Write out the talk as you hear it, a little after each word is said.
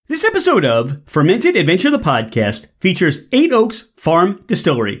This episode of Fermented Adventure the Podcast features 8 Oaks Farm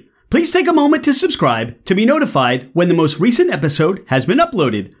Distillery. Please take a moment to subscribe to be notified when the most recent episode has been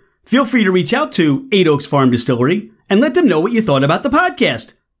uploaded. Feel free to reach out to 8 Oaks Farm Distillery and let them know what you thought about the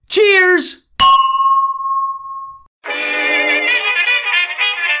podcast. Cheers!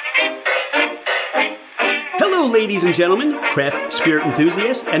 Hello, ladies and gentlemen, craft spirit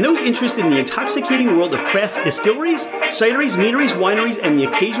enthusiasts, and those interested in the intoxicating world of craft distilleries, cideries, meaderies, wineries, and the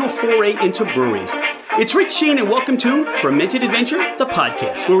occasional foray into breweries. It's Rich Shane, and welcome to Fermented Adventure, the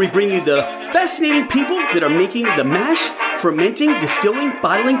podcast, where we bring you the fascinating people that are making the mash, fermenting, distilling,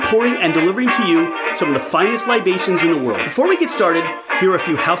 bottling, pouring, and delivering to you some of the finest libations in the world. Before we get started, here are a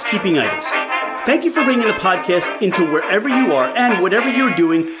few housekeeping items. Thank you for bringing the podcast into wherever you are and whatever you're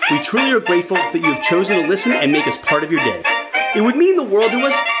doing. We truly are grateful that you have chosen to listen and make us part of your day. It would mean the world to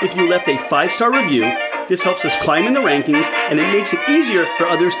us if you left a 5-star review. This helps us climb in the rankings, and it makes it easier for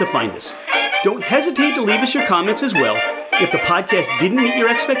others to find us. Don't hesitate to leave us your comments as well. If the podcast didn't meet your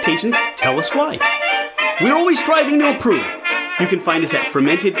expectations, tell us why. We're always striving to improve. You can find us at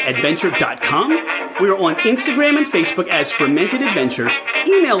fermentedadventure.com. We are on Instagram and Facebook as Fermented Adventure.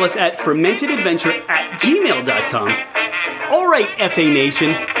 Email us at fermentedadventure@gmail.com. All right, FA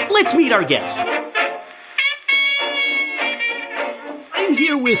Nation, let's meet our guests. I'm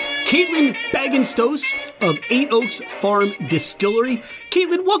here with Caitlin Bagenstos of 8 Oaks Farm Distillery.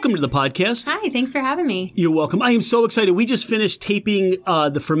 Caitlin, welcome to the podcast. Hi, thanks for having me. You're welcome. I am so excited. We just finished taping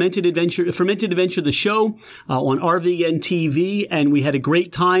the Fermented Adventure, the show on RVN TV, and we had a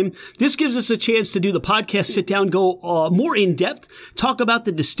great time. This gives us a chance to do the podcast, sit down, go more in depth, talk about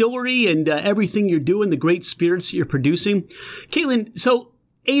the distillery and everything you're doing, the great spirits you're producing. Caitlin, so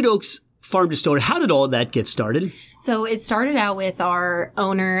 8 Oaks Farm Distillery, how did all that get started? So it started out with our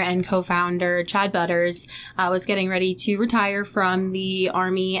owner and co-founder, Chad Butters, was getting ready to retire from the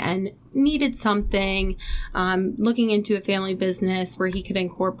Army and needed something, looking into a family business where he could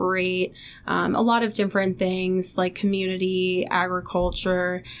incorporate a lot of different things like community,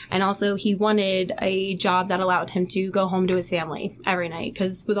 agriculture, and also he wanted a job that allowed him to go home to his family every night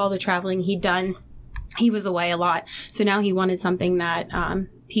because with all the traveling he'd done, he was away a lot. So now he wanted something that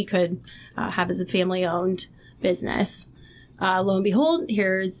he could have as a family-owned business. Lo and behold,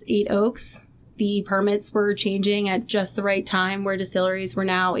 here's 8 Oaks. The permits were changing at just the right time where distilleries were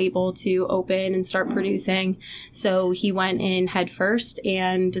now able to open and start producing. So he went in head first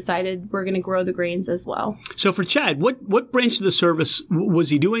and decided we're going to grow the grains as well. So for Chad, what branch of the service was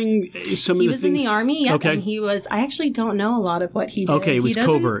he doing? Some of the things? He was in the Army, yep, okay. And he was, I actually don't know a lot of what he did. Okay, it was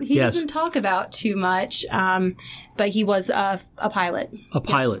covert, He yes. doesn't talk about too much, but he was a pilot. A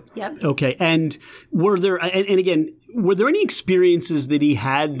pilot. Yep. Okay, and were there, and again, were there any experiences that he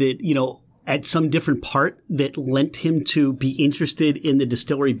had that, at some different part that lent him to be interested in the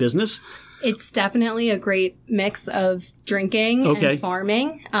distillery business? It's definitely a great mix of drinking and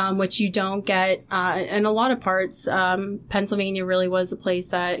farming, which you don't get in a lot of parts. Pennsylvania really was a place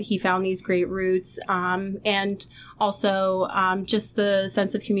that he found these great roots, and also just the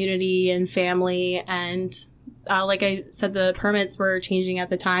sense of community and family. And like I said, the permits were changing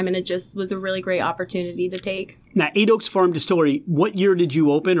at the time, and it just was a really great opportunity to take. Now, 8 Oaks Farm Distillery, what year did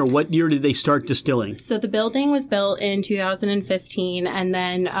you open, or what year did they start distilling? So the building was built in 2015, and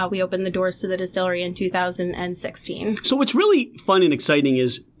then we opened the doors to the distillery in 2016. So what's really fun and exciting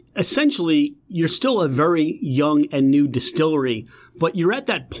is, essentially, you're still a very young and new distillery, but you're at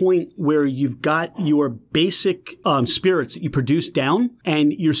that point where you've got your basic spirits that you produce down,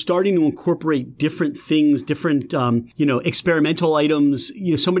 and you're starting to incorporate different things, different, experimental items.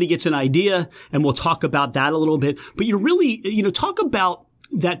 Somebody gets an idea, and we'll talk about that a little bit. But you're really, talk about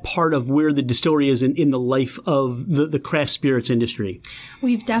that part of where the distillery is in the life of the craft spirits industry.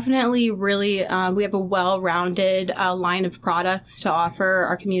 We've definitely really, we have a well-rounded line of products to offer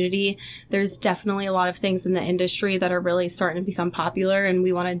our community. There's definitely a lot of things in the industry that are really starting to become popular, and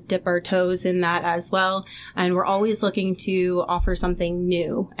we want to dip our toes in that as well. And we're always looking to offer something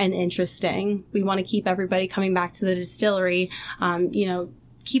new and interesting. We want to keep everybody coming back to the distillery,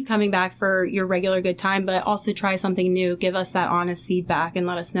 keep coming back for your regular good time, but also try something new. Give us that honest feedback and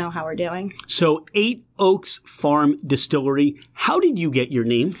let us know how we're doing. So 8 Oaks Farm Distillery, how did you get your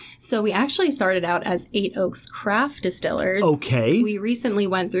name? So we actually started out as 8 Oaks Craft Distillers. Okay. We recently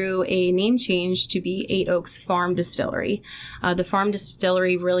went through a name change to be 8 Oaks Farm Distillery. The farm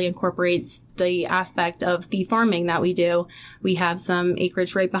distillery really incorporates the aspect of the farming that we do. We have some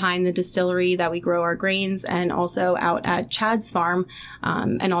acreage right behind the distillery that we grow our grains, and also out at Chad's farm,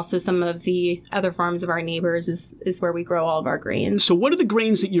 and also some of the other farms of our neighbors is where we grow all of our grains. So what are the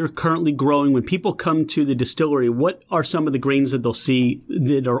grains that you're currently growing when people come to the distillery, what are some of the grains that they'll see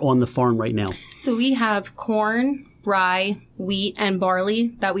that are on the farm right now? So we have corn, rye, wheat, and barley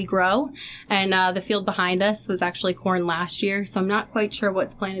that we grow. And the field behind us was actually corn last year. So I'm not quite sure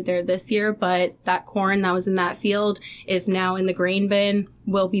what's planted there this year, but that corn that was in that field is now in the grain bin,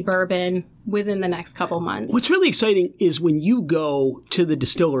 will be bourbon within the next couple months. What's really exciting is when you go to the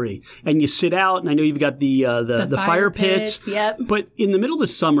distillery and you sit out, and I know you've got the fire pits. Yep. But in the middle of the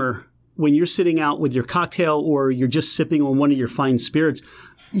summer, when you're sitting out with your cocktail or you're just sipping on one of your fine spirits,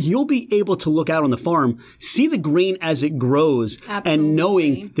 you'll be able to look out on the farm, see the grain as it grows, and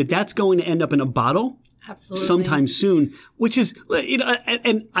knowing that that's going to end up in a bottle sometime soon, which is, you know,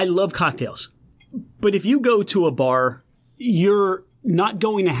 and I love cocktails. But if you go to a bar, you're not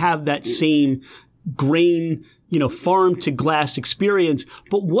going to have that same grain, you know, farm to glass experience.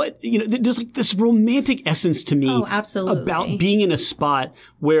 But what, you know, there's like this romantic essence to me about being in a spot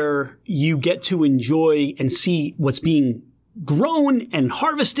where you get to enjoy and see what's being grown and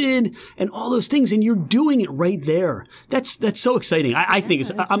harvested and all those things, and you're doing it right there. That's so exciting. I think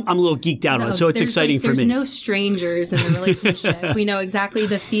I'm a little geeked out on it, so it's exciting for me. There's no strangers in the relationship. We know exactly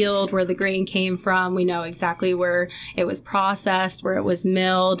the field where the grain came from. We know exactly where it was processed, where it was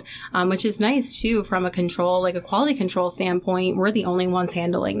milled, which is nice too from a control, like a quality control standpoint. We're the only ones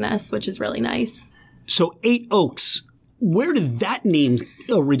handling this, which is really nice. So 8 Oaks, where did that name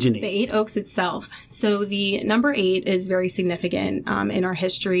originate? The 8 Oaks itself. So the number 8 is very significant in our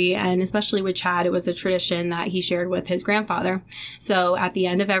history, and especially with Chad, it was a tradition that he shared with his grandfather. So at the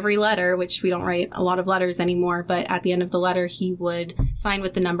end of every letter, which we don't write a lot of letters anymore, but at the end of the letter, he would sign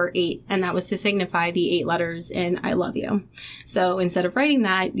with the number 8, and that was to signify the 8 letters in I love you. So instead of writing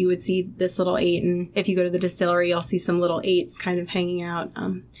that, you would see this little 8, and if you go to the distillery, you'll see some little 8s kind of hanging out.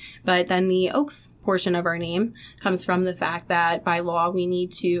 But then the Oaks portion of our name comes from the fact that by law we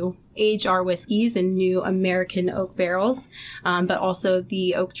need to age our whiskeys in new American oak barrels, but also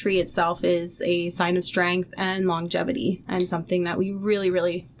the oak tree itself is a sign of strength and longevity, and something that we really,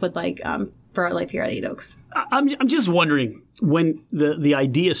 really would like for our life here at 8 Oaks. I'm just wondering when the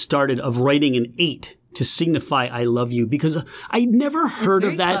idea started of writing an 8 to signify I love you, because I never heard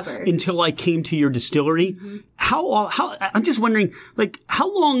of that until I came to your distillery. Mm-hmm. How I'm just wondering, like,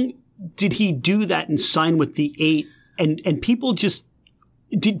 how long did he do that and sign with the 8? And people just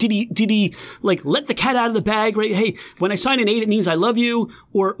did he like let the cat out of the bag, right? Hey, when I sign an 8, it means I love you,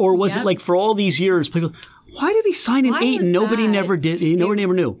 or was it like for all these years people? Why did he sign an 8 and nobody never did? Nobody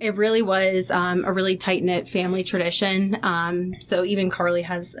never knew. It really was a really tight-knit family tradition. So even Carly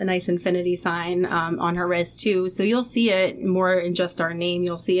has a nice infinity sign on her wrist too. So you'll see it more in just our name.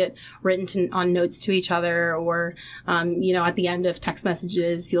 You'll see it written on notes to each other, or at the end of text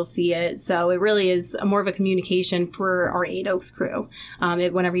messages, you'll see it. So it really is more of a communication for our 8 Oaks crew.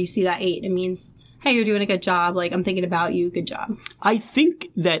 Whenever you see that 8, it means, hey, you're doing a good job. Like, I'm thinking about you. Good job. I think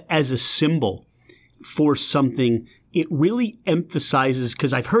that as a symbol for something, it really emphasizes,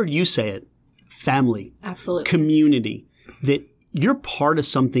 because I've heard you say it, family, absolutely, community, that you're part of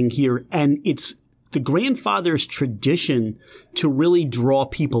something here, and it's the grandfather's tradition to really draw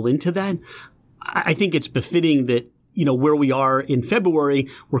people into that. I think it's befitting that, where we are in February,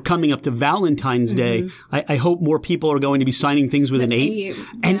 we're coming up to Valentine's Day. I hope more people are going to be signing things with an 8.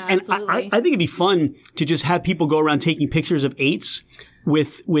 And I think it'd be fun to just have people go around taking pictures of 8s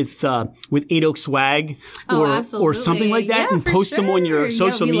with 8 Oak swag or something like that, and post them on your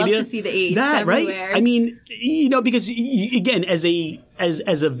social media. We love to see the 8s everywhere. Right? I mean, because again, as a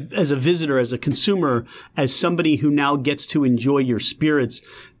visitor, as a consumer, as somebody who now gets to enjoy your spirits,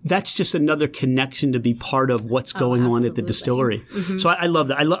 that's just another connection to be part of what's going on at the distillery. Mm-hmm. So I love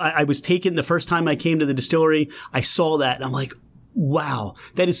that. I was taken the first time I came to the distillery. I saw that and I'm like, wow,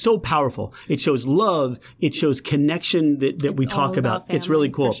 that is so powerful. It shows love. It shows connection that we talk about. Family, it's really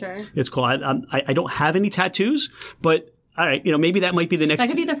cool. Sure. It's cool. I don't have any tattoos, but all right, maybe that might be the next. That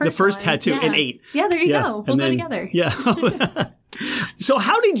could be the first tattoo, an 8. Yeah, there you go. We'll go together. Yeah. So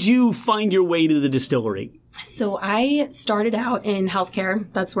how did you find your way to the distillery? So I started out in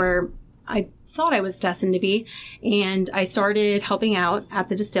healthcare. That's where I thought I was destined to be. And I started helping out at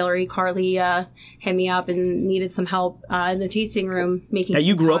the distillery. Carly hit me up and needed some help in the tasting room making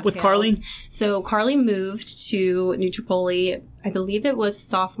you grew up with Carly? So Carly moved to Nutropoli, I believe it was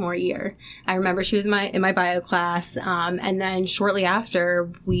sophomore year. I remember she was in my bio class. And then shortly after,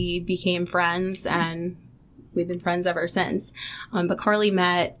 we became friends, and we've been friends ever since. But Carly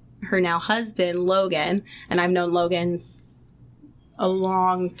met her now husband, Logan, and I've known Logan a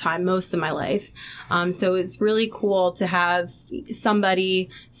long time, most of my life. So it's really cool to have somebody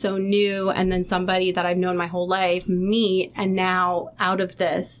so new and then somebody that I've known my whole life meet, and now out of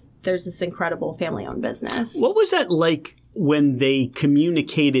this, there's this incredible family-owned business. What was that like when they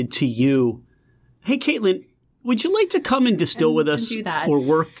communicated to you, hey, Caitlin, would you like to come and distill with us do that. or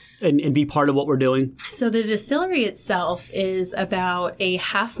work and be part of what we're doing? So the distillery itself is about a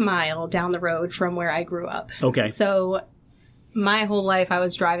half mile down the road from where I grew up. Okay. So my whole life I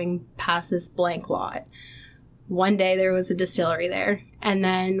was driving past this blank lot. One day there was a distillery there. And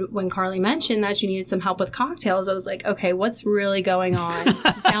then when Carly mentioned that she needed some help with cocktails, I was like, okay, what's really going on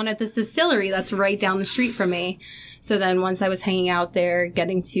down at this distillery that's right down the street from me? So then once I was hanging out there,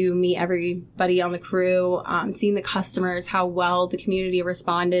 getting to meet everybody on the crew, seeing the customers, how well the community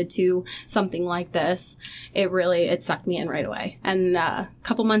responded to something like this, it sucked me in right away. And a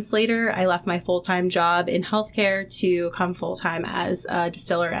couple months later, I left my full-time job in healthcare to come full-time as a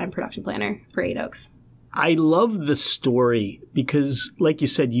distiller and production planner for 8 Oaks. I love the story because, like you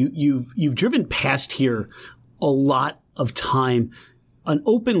said, you've driven past here a lot of time, an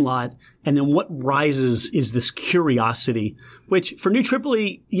open lot, and then what rises is this curiosity, which for New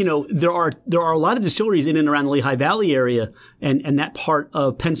Tripoli, there are a lot of distilleries in and around the Lehigh Valley area and that part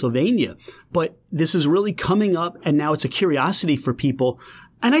of Pennsylvania. But this is really coming up, and now it's a curiosity for people.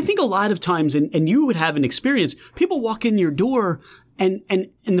 And I think a lot of times, and you would have an experience, people walk in your door and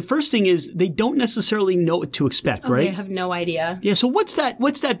the first thing is they don't necessarily know what to expect, right? They have no idea. Yeah. So what's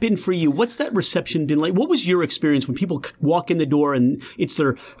that been for you? What's that reception been like? What was your experience when people walk in the door and it's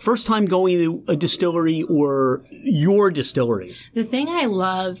their first time going to a distillery or your distillery? The thing I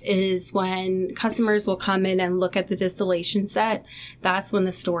love is when customers will come in and look at the distillation set. That's when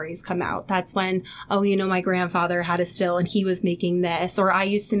the stories come out. That's when, my grandfather had a still and he was making this, or I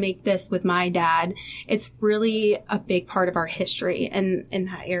used to make this with my dad. It's really a big part of our history. And in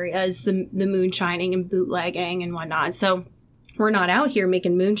that area is the moonshining and bootlegging and whatnot. So we're not out here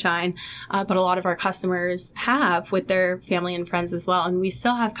making moonshine, but a lot of our customers have with their family and friends as well. And we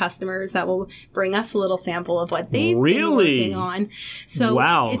still have customers that will bring us a little sample of what they've been working on. So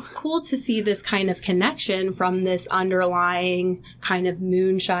It's cool to see this kind of connection from this underlying kind of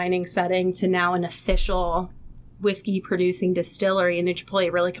moonshining setting to now an official whiskey producing distillery in New Tripoli.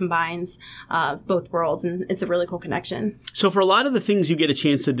 It really combines both worlds, and it's a really cool connection. So for a lot of the things you get a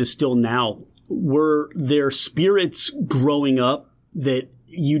chance to distill now, were there spirits growing up that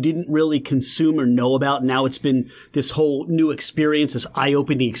you didn't really consume or know about? Now it's been this whole new experience, this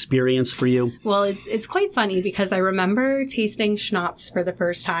eye-opening experience for you? Well, it's quite funny because I remember tasting schnapps for the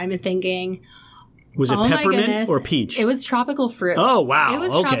first time and thinking, was it peppermint or peach? It was tropical fruit. Oh, wow. It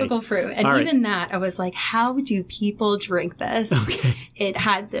was tropical fruit. And even that, I was like, how do people drink this? Okay. It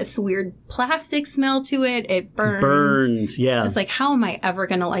had this weird plastic smell to it. It burned. Burns, yeah. It's like, how am I ever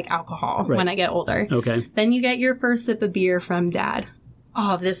going to like alcohol when I get older? Okay. Then you get your first sip of beer from Dad.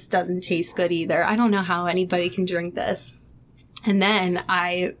 Oh, this doesn't taste good either. I don't know how anybody can drink this. And then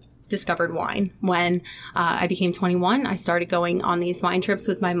I discovered wine. When I became 21, I started going on these wine trips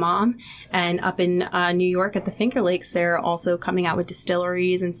with my mom. And up in New York at the Finger Lakes, they're also coming out with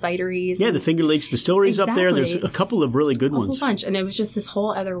distilleries and cideries. Yeah, the Finger Lakes distilleries up there. There's a couple of really good ones. A whole bunch. And it was just this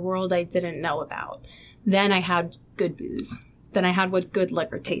whole other world I didn't know about. Then I had good booze. Then I had what good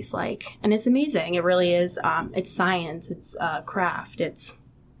liquor tastes like. And it's amazing. It really is. It's science. It's craft. It's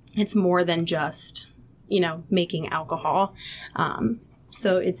more than just, making alcohol.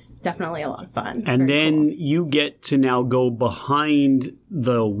 So it's definitely a lot of fun. And Very then cool. you get to now go behind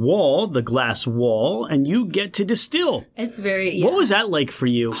the wall, the glass wall, and you get to distill. It's very, What was that like for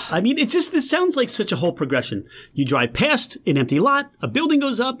you? I mean, this sounds like such a whole progression. You drive past an empty lot, a building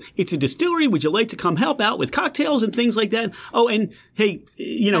goes up, it's a distillery. Would you like to come help out with cocktails and things like that? Oh, and hey,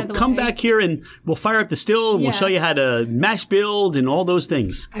 come back here and we'll fire up the still and we'll show you how to mash build and all those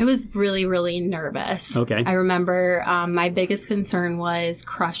things. I was really, really nervous. Okay. I remember my biggest concern was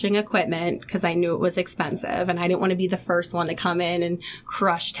crushing equipment because I knew it was expensive and I didn't want to be the first one to come in and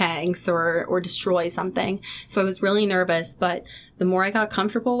crush tanks or destroy something. So I was really nervous, but the more I got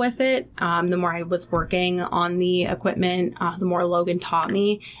comfortable with it, the more I was working on the equipment, the more Logan taught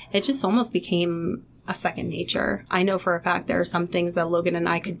me. It just almost became a second nature. I know for a fact there are some things that Logan and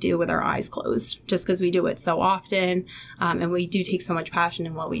I could do with our eyes closed just because we do it so often, and we do take so much passion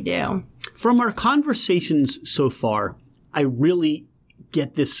in what we do. From our conversations so far, I really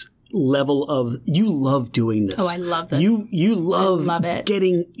get this level of you love doing this. Oh, I love this. You love it.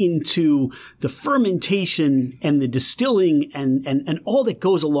 Getting into the fermentation and the distilling and all that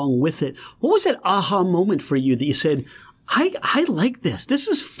goes along with it. What was that aha moment for you that you said, I like this. This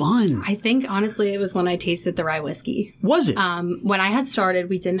is fun. I think, honestly, it was when I tasted the rye whiskey. Was it? When I had started,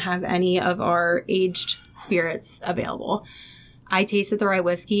 we didn't have any of our aged spirits available. I tasted the rye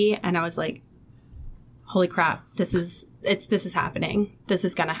whiskey and I was like, holy crap, this is this is happening. This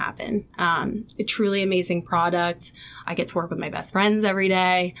is going to happen. A truly amazing product. I get to work with my best friends every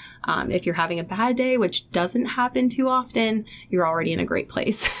day. If you're having a bad day, which doesn't happen too often, you're already in a great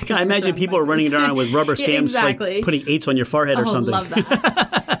place. I imagine people are running around with rubber stamps, exactly. like putting 8s on your forehead or something. I love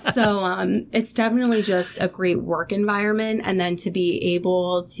that. So it's definitely just a great work environment. And then to be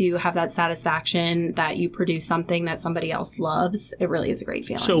able to have that satisfaction that you produce something that somebody else loves, it really is a great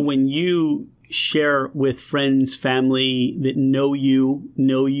feeling. So when you share with friends, family that know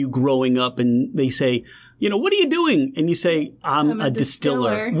you growing up, and they say, what are you doing? And you say, I'm a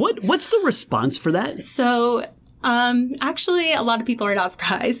distiller. What's the response for that? So actually, a lot of people are not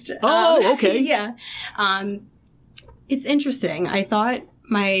surprised. Oh, okay. Yeah. It's interesting.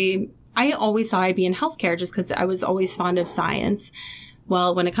 I always thought I'd be in healthcare just because I was always fond of science.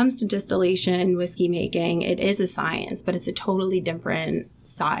 Well, when it comes to distillation, whiskey making, it is a science, but it's a totally different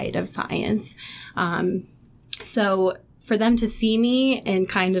side of science. So for them to see me in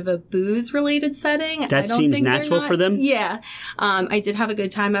kind of a booze-related setting, that seems natural for them? Yeah. I did have a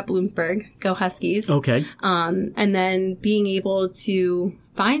good time at Bloomsburg. Go Huskies. Okay. And then being able to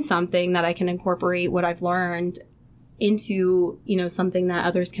find something that I can incorporate what I've learned into, something that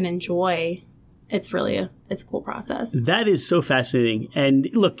others can enjoy. It's really it's a cool process. That is so fascinating. And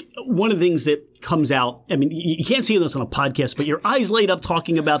look, one of the things that comes out, I mean, you can't see this on a podcast, but your eyes light up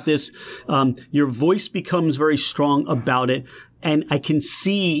talking about this. Your voice becomes very strong about it. And I can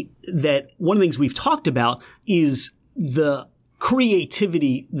see that one of the things we've talked about is the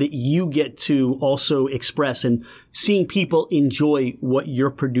creativity that you get to also express and seeing people enjoy what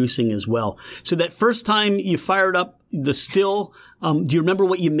you're producing as well. So that first time you fired up the still, do you remember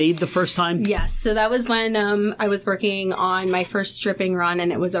what you made the first time? Yes. So that was when I was working on my first stripping run,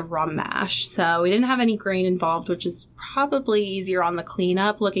 and it was a rum mash. So we didn't have any grain involved, which is probably easier on the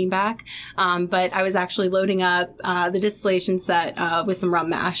cleanup looking back. But I was actually loading up the distillation set with some rum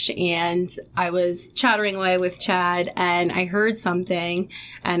mash, and I was chattering away with Chad, and I heard something,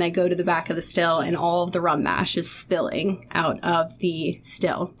 and I go to the back of the still, and all of the rum mash is spilling out of the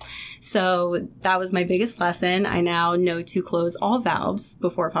still. So that was my biggest lesson. I now know to close all valves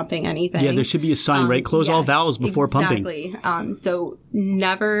before pumping anything. Yeah, there should be a sign, right? Close all valves before pumping. Exactly. So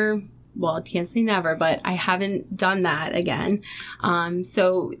never, well, I can't say never, but I haven't done that again.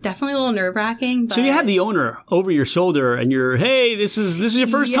 So definitely a little nerve-wracking. So you have the owner over your shoulder, and you're, hey, this is your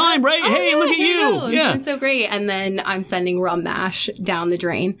first time, right? Oh, hey, yeah, look at you. I'm doing so great. And then I'm sending rum mash down the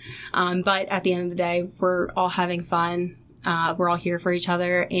drain. But at the end of the day, we're all having fun. We're all here for each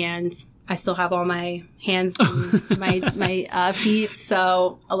other, and I still have all my hands and my feet,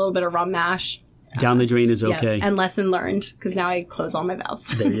 so a little bit of rum mash. Down the drain is okay. Yeah, and lesson learned, because now I close all my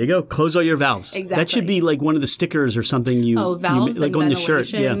valves. There you go. Close all your valves. Exactly. That should be like one of the stickers or something valves like and on the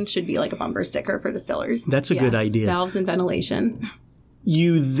shirt. Yeah. should be like a bumper sticker for distillers. That's a good idea. Valves and ventilation.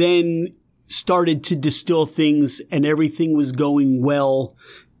 You then started to distill things, and everything was going well.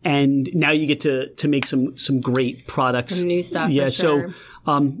 And now you get to make some great products. Some new stuff, yeah, for sure.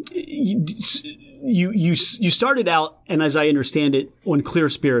 So you started out, and as I understand it, on clear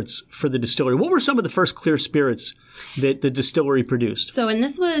spirits for the distillery. What were some of the first clear spirits that the distillery produced? So, and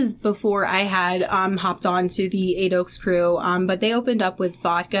this was before I had hopped on to the Eight Oaks crew, but they opened up with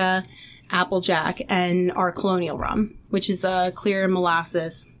vodka, Applejack, and our Colonial rum, which is a clear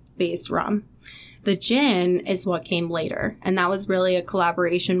molasses-based rum. The gin is what came later, and that was really a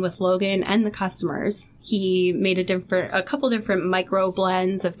collaboration with Logan and the customers. He made a couple different micro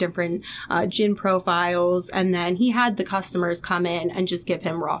blends of different gin profiles, and then he had the customers come in and just give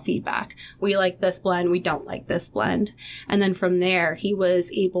him raw feedback. We like this blend, we don't like this blend. And then from there, he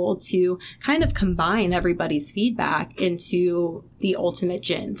was able to kind of combine everybody's feedback into the ultimate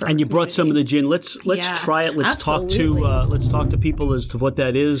gin. And you brought some of the gin. Let's try it. Let's talk to people as to what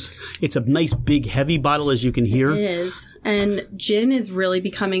that is. It's a nice big heavy bottle, as you can hear. It is. And gin is really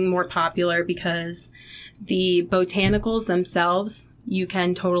becoming more popular because the botanicals themselves, you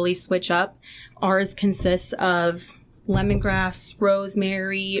can totally switch up. Ours consists of lemongrass,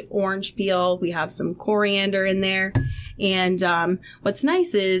 rosemary, orange peel. We have some coriander in there. And what's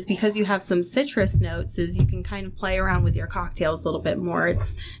nice is because you have some citrus notes is you can kind of play around with your cocktails a little bit more.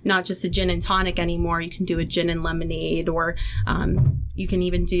 It's not just a gin and tonic anymore. You can do a gin and lemonade, or you can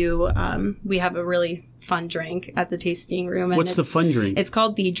even do, we have a really fun drink at the tasting room. And what's the fun drink? It's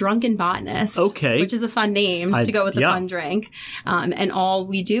called the Drunken Botanist. Okay. Which is a fun name to go with the fun drink. And all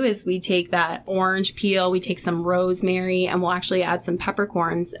we do is we take that orange peel, we take some rosemary, and we'll actually add some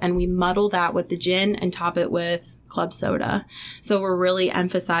peppercorns, and we muddle that with the gin and top it with club soda. So we're really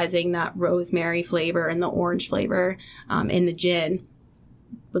emphasizing that rosemary flavor and the orange flavor in the gin.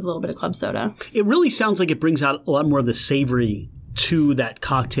 with a little bit of club soda. It really sounds like it brings out a lot more of the savory to that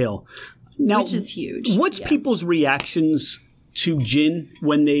cocktail. Now, which is huge. What's people's reactions to gin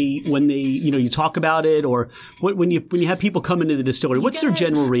when they you talk about it, or when you have people come into the distillery? What's their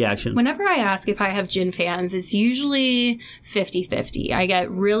general reaction? Whenever I ask if I have gin fans, it's usually 50-50. I get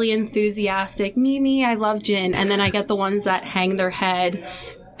really enthusiastic, me, I love gin, and then I get the ones that hang their head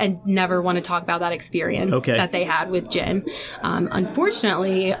and never want to talk about that experience that they had with gin.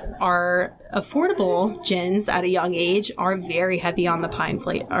 Unfortunately, our affordable gins at a young age are very heavy on the pine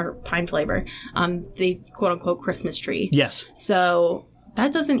flavor. They quote unquote Christmas tree. Yes. So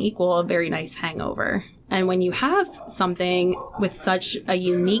that doesn't equal a very nice hangover. And when you have something with such a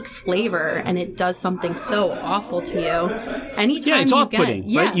unique flavor and it does something so awful to you, anytime it's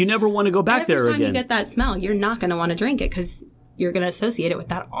off-putting, right? You never want to go back there again. Every time you get that smell, you're not going to want to drink it because you're going to associate it with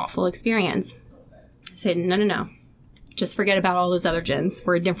that awful experience. Say, no. Just forget about all those other gins.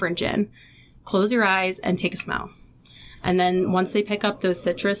 We're a different gin. Close your eyes and take a smell. And then once they pick up those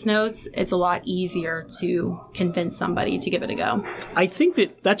citrus notes, it's a lot easier to convince somebody to give it a go. I think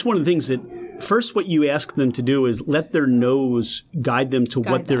that's one of the things that first what you ask them to do is let their nose guide them to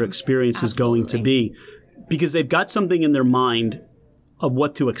what their experience is going to be. Because they've got something in their mind of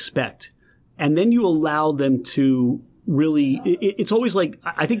what to expect. And then you allow them to really, it's always like,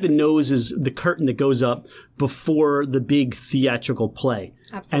 I think the nose is the curtain that goes up before the big theatrical play.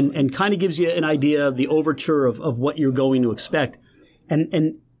 Absolutely. And kind of gives you an idea of the overture of what you're going to expect.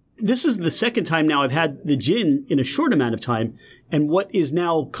 And this is the second time now I've had the gin in a short amount of time. And what is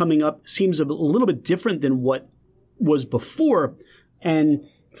now coming up seems a little bit different than what was before. And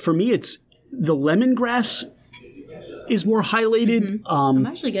for me, it's the lemongrass is more highlighted. Mm-hmm. I'm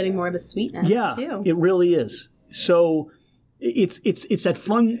actually getting more of a sweetness too. It really is. So it's that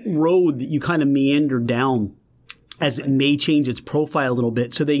fun road that you kind of meander down as it may change its profile a little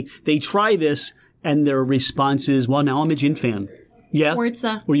bit. So they try this and their response is, well, now I'm a gin fan. Yeah.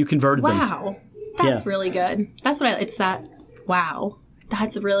 Or you converted them. Wow. That's really good. That's what it's that, wow.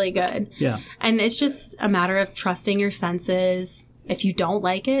 That's really good. Yeah. And it's just a matter of trusting your senses. If you don't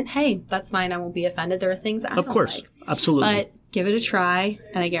like it, hey, that's fine. I won't be offended. There are things I don't like. Of course. Absolutely. But give it a try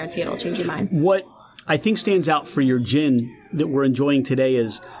and I guarantee it'll change your mind. What I think stands out for your gin that we're enjoying today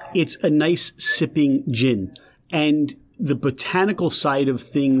is it's a nice sipping gin. And the botanical side of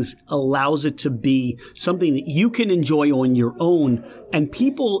things allows it to be something that you can enjoy on your own. And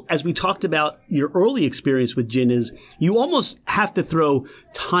people, as we talked about your early experience with gin, is you almost have to throw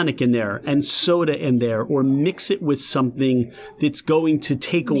tonic in there and soda in there or mix it with something that's going to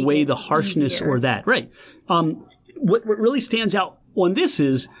take away the harshness or that. Right. What really stands out on this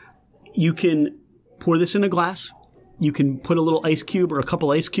is you can pour this in a glass. You can put a little ice cube or a couple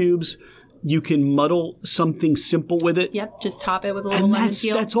ice cubes. You can muddle something simple with it. Yep, just top it with a little lemon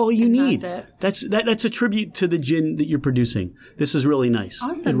peel. That's all you need. That's it. That's a tribute to the gin that you're producing. This is really nice.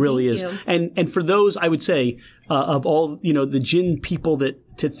 Awesome. It really is. You. And for those, I would say, of all the gin people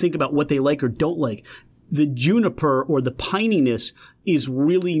that to think about what they like or don't like, the juniper or the pininess is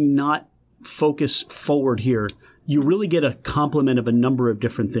really not focus forward here. You really get a complement of a number of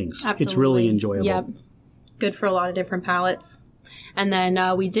different things. Absolutely. It's really enjoyable. Yep. Good for a lot of different palates. And then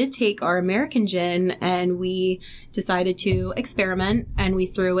we did take our American gin and we decided to experiment and we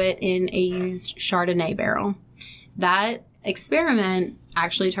threw it in a used Chardonnay barrel. That experiment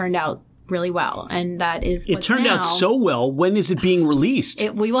actually turned out really well. And that is it turned out so well. When is it being released?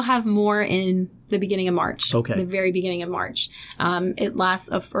 We will have more in the beginning of March. Okay. The very beginning of March. It lasts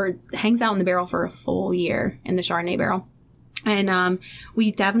or hangs out in the barrel for a full year in the Chardonnay barrel. And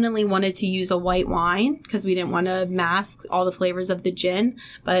we definitely wanted to use a white wine because we didn't want to mask all the flavors of the gin,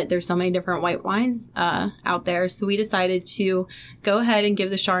 but there's so many different white wines out there. So we decided to go ahead and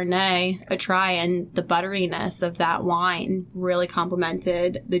give the Chardonnay a try, and the butteriness of that wine really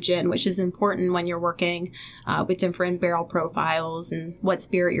complemented the gin, which is important when you're working with different barrel profiles and what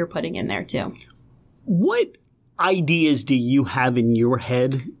spirit you're putting in there too. What ideas do you have in your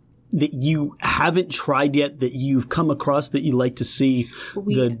head that you haven't tried yet that you've come across that you like to see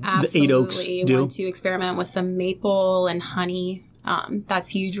the Eight Oaks do? We want to experiment with some maple and honey. That's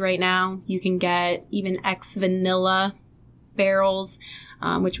huge right now. You can get even ex-vanilla barrels,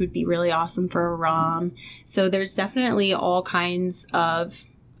 which would be really awesome for a rum. So there's definitely all kinds of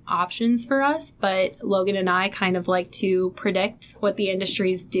options for us, but Logan and I kind of like to predict what the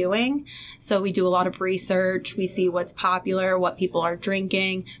industry is doing. So we do a lot of research. We see what's popular, what people are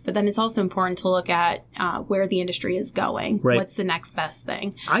drinking, but then it's also important to look at where the industry is going. Right. What's the next best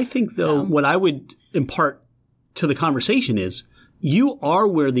thing? I think, though, what I would impart to the conversation is you are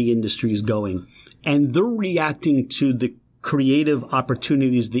where the industry is going, and they're reacting to the creative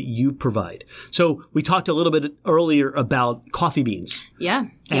opportunities that you provide. So we talked a little bit earlier about coffee beans. Yeah.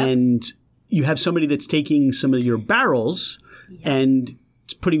 Yep. And you have somebody that's taking some of your barrels and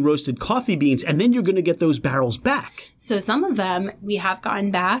putting roasted coffee beans, and then you're going to get those barrels back. So some of them we have gotten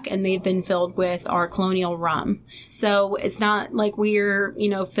back, and they've been filled with our colonial rum. So it's not like we're,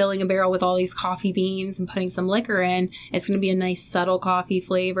 filling a barrel with all these coffee beans and putting some liquor in. It's going to be a nice subtle coffee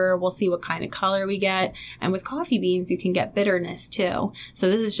flavor. We'll see what kind of color we get. And with coffee beans, you can get bitterness too. So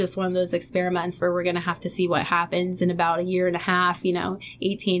this is just one of those experiments where we're going to have to see what happens in about a year and a half,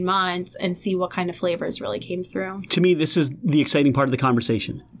 18 months, and see what kind of flavors really came through. To me, this is the exciting part of the conversation.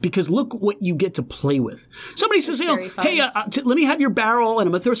 Because look what you get to play with. Somebody says, hey, let me have your barrel, and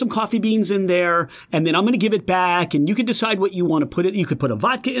I'm going to throw some coffee beans in there, and then I'm going to give it back, and you can decide what you want to put it. You could put a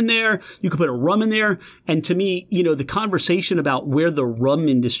vodka in there. You could put a rum in there. And to me, the conversation about where the rum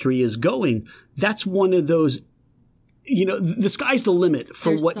industry is going, that's one of those, the sky's the limit for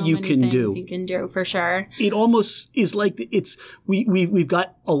There's what so you many can things do. You can do, for sure. It almost is like we've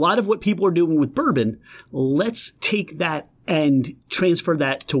got a lot of what people are doing with bourbon. Let's take that and transfer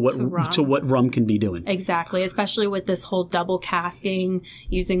that to what rum can be doing. Exactly, especially with this whole double casking,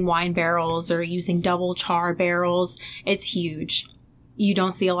 using wine barrels or using double char barrels. It's huge. You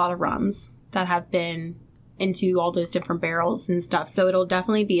don't see a lot of rums that have been into all those different barrels and stuff. So it'll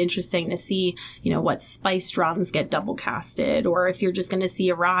definitely be interesting to see, what spiced rums get double casted, or if you're just going to see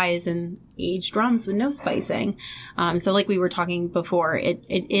a rise in aged rums with no spicing. So like we were talking before, it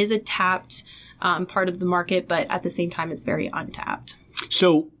is a tapped part of the market, but at the same time, it's very untapped.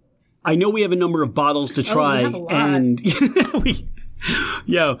 So I know we have a number of bottles to try, we have a lot. And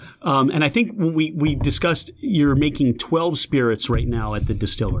and I think when we discussed, you're making 12 spirits right now at the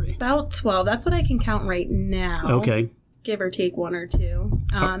distillery. About 12. That's what I can count right now. Okay. Give or take one or two.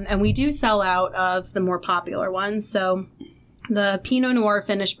 And we do sell out of the more popular ones. So the Pinot Noir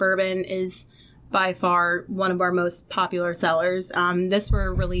finished bourbon is by far one of our most popular sellers. This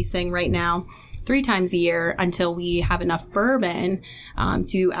we're releasing right now 3 times a year until we have enough bourbon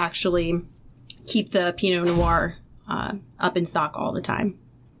to actually keep the Pinot Noir up in stock all the time,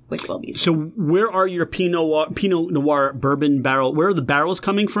 which will be soon. So where are your Pinot Noir bourbon barrel? Where are the barrels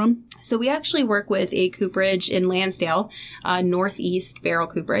coming from? So we actually work with a cooperage in Lansdale, Northeast Barrel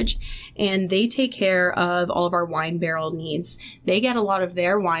Cooperage, and they take care of all of our wine barrel needs. They get a lot of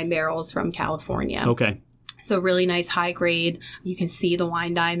their wine barrels from California. Okay. So really nice high grade. You can see the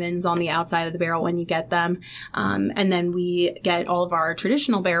wine diamonds on the outside of the barrel when you get them. And then we get all of our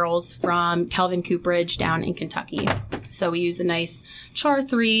traditional barrels from Kelvin Cooperage down in Kentucky. So we use a nice Char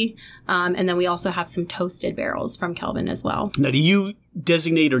 3. And then we also have some toasted barrels from Kelvin as well. Now, do you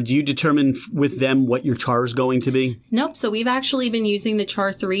designate or do you determine with them what your char is going to be? Nope. So we've actually been using the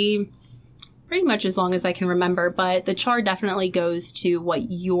Char 3 pretty much as long as I can remember. But the char definitely goes to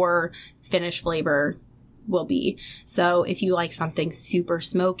what your finish flavor will be. So if you like something super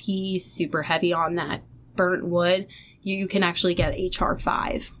smoky, super heavy on that burnt wood, you can actually get a Char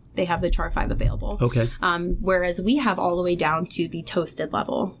 5. They have the Char 5 available. Okay. Whereas we have all the way down to the toasted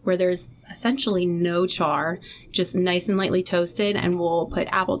level, where there's essentially no char, just nice and lightly toasted, and we'll put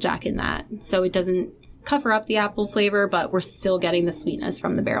Applejack in that. So it doesn't cover up the apple flavor, but we're still getting the sweetness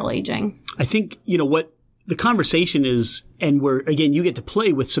from the barrel aging. I think, what the conversation is, and where, again, you get to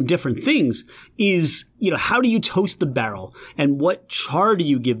play with some different things, is, how do you toast the barrel, and what char do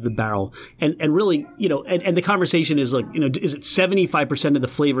you give the barrel? And really, and the conversation is like, is it 75% of the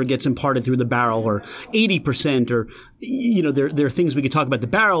flavor gets imparted through the barrel, or 80%, or, there are things we could talk about the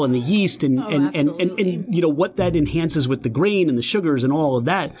barrel and the yeast and what that enhances with the grain and the sugars and all of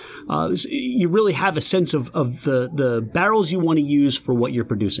that. You really have a sense of the barrels you want to use for what you're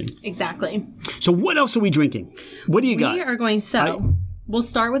producing. Exactly. So what else are we drinking? What do you got? We are going we'll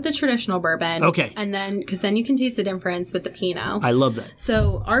start with the traditional bourbon. Okay. And then, because then you can taste the difference with the Pinot. I love that.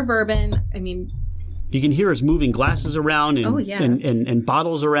 So our bourbon, you can hear us moving glasses around and, and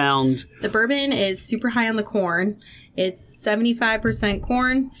bottles around. The bourbon is super high on the corn. It's 75%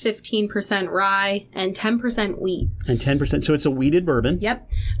 corn, 15% rye, and 10% wheat. And 10%. So it's a wheated bourbon. Yep.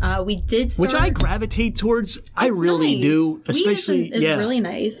 We did start... Which I gravitate towards. I really nice. Do. Especially, wheat is really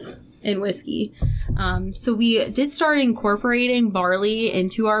nice in whiskey. So we did start incorporating barley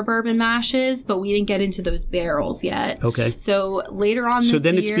into our bourbon mashes, but we didn't get into those barrels yet. Okay. So later on this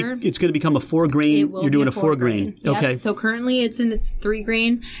year... it's going to become a 4-grain. You're doing a 4-grain. Yep. Okay. So currently it's in its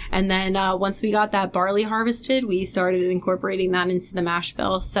 3-grain. And then once we got that barley harvested, we started incorporating that into the mash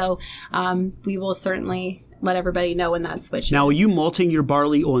bill. So we will certainly let everybody know when that switches. Now, are you malting your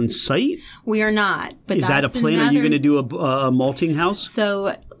barley on site? We are not. But is that a plan? Are you going to do a malting house?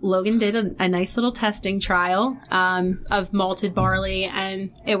 So Logan did a nice little testing trial of malted barley,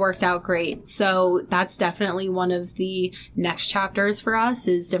 and it worked out great. So that's definitely one of the next chapters for us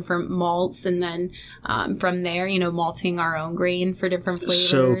is different malts, and then from there, malting our own grain for different flavors.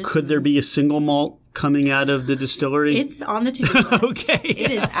 So could there be a single malt coming out of the distillery? It's on the to-do list. Okay.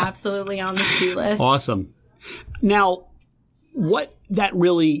 It is absolutely on the to-do list. Awesome. Now, what that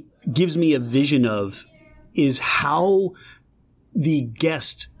really gives me a vision of is how the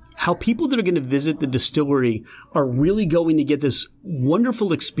guest, how people that are going to visit the distillery are really going to get this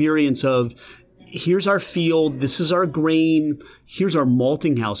wonderful experience of, here's our field, this is our grain, here's our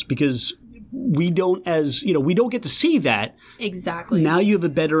malting house, because we don't get to see that. Exactly. Now you have a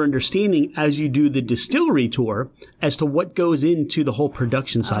better understanding as you do the distillery tour as to what goes into the whole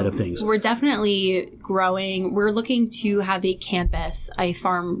production side of things. We're definitely growing. We're looking to have a campus, a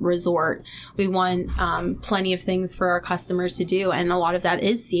farm resort. We want plenty of things for our customers to do, and a lot of that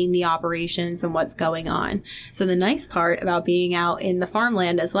is seeing the operations and what's going on. So the nice part about being out in the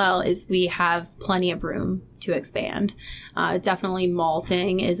farmland as well is we have plenty of room to expand. Definitely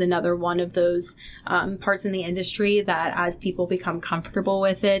malting is another one of those parts in the industry that as people become comfortable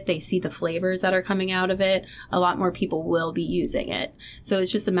with it, they see the flavors that are coming out of it, a lot more people will be using it. So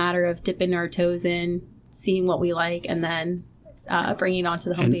it's just a matter of dipping our toes in, seeing what we like, and then bringing it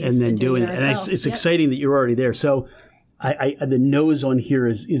onto the home base. And then doing it. And it's exciting that you're already there. So the nose on here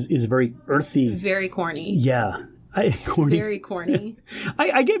is very earthy. Very corny. Yeah. Corny. Very corny.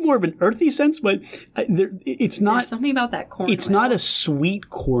 I get more of an earthy sense, but it's not. There's something about that corn. It's not a sweet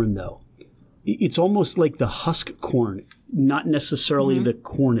corn, though. It's almost like the husk corn, not necessarily the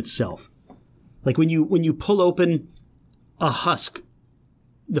corn itself. Like when you pull open a husk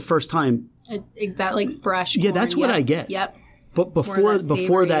the first time, that like fresh. Yeah, corn. that's what I get. Yep. But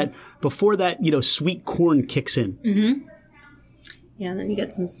before that, sweet corn kicks in. Mm-hmm. Yeah, and then you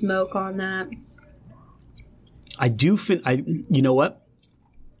get some smoke on that. You know what?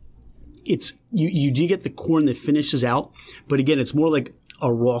 It's you do get the corn that finishes out, but again, it's more like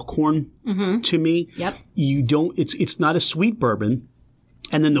a raw corn to me. Yep. It's not a sweet bourbon,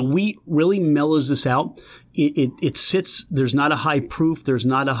 and then the wheat really mellows this out. It sits. There's not a high proof. There's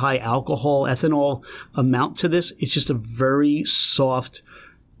not a high alcohol, ethanol amount to this. It's just a very soft,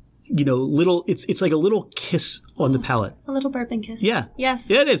 little. It's like a little kiss on the palate. A little bourbon kiss. Yeah. Yes.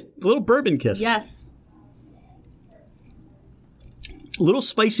 Yeah, it is. A little bourbon kiss. Yes. A little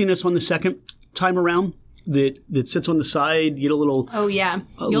spiciness on the second time around that sits on the side. You get a little. Oh yeah,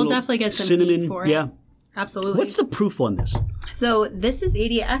 you'll definitely get some cinnamon heat for it. Yeah, absolutely. What's the proof on this? So this is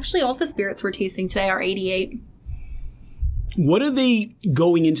 88. Actually, all the spirits we're tasting today are 88. What are they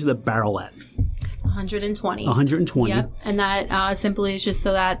going into the barrel at? 120. 120. Yep, and that simply is just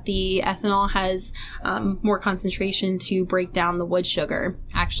so that the ethanol has more concentration to break down the wood sugar.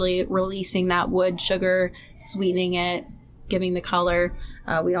 Actually, releasing that wood sugar, sweetening it, giving the color.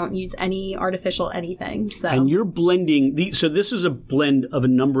 We don't use any artificial anything. So. And you're blending so this is a blend of a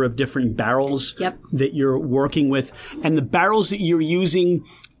number of different barrels that you're working with. And the barrels that you're using,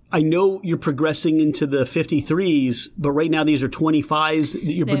 I know you're progressing into the 53s, but right now these are 25s that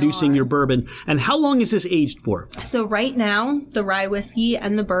you're producing your bourbon. And how long is this aged for? So right now, the rye whiskey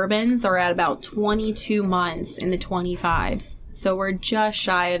and the bourbons are at about 22 months in the 25s. So we're just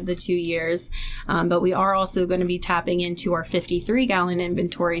shy of the 2 years, but we are also going to be tapping into our 53-gallon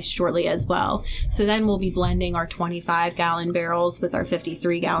inventory shortly as well. So then we'll be blending our 25-gallon barrels with our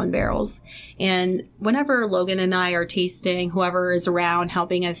 53-gallon barrels. And whenever Logan and I are tasting, whoever is around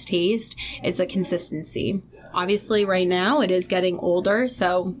helping us taste, it's a consistency. Obviously, right now it is getting older,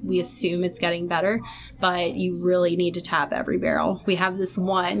 so we assume it's getting better, but you really need to tap every barrel. We have this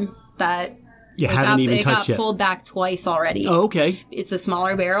one that you haven't even touched yet. It got pulled back twice already. Oh, okay. It's a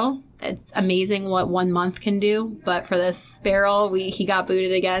smaller barrel. It's amazing what 1 month can do, but for this barrel, he got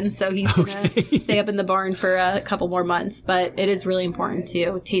booted again, so he's going to stay up in the barn for a couple more months. But it is really important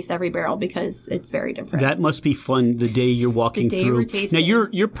to taste every barrel because it's very different. That must be fun the day you're walking through. The day we're tasting. Now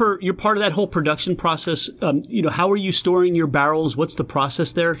you're part of that whole production process. How are you storing your barrels? What's the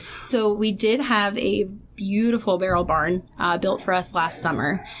process there? So we did have a beautiful barrel barn built for us last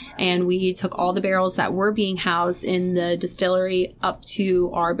summer, and we took all the barrels that were being housed in the distillery up to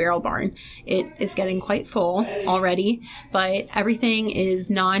our barrel barn. It is getting quite full already, but everything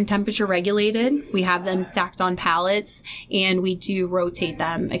is non-temperature regulated. We have them stacked on pallets, and we do rotate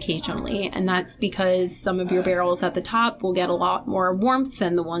them occasionally, and that's because some of your barrels at the top will get a lot more warmth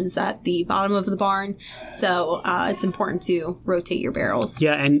than the ones at the bottom of the barn, so it's important to rotate your barrels.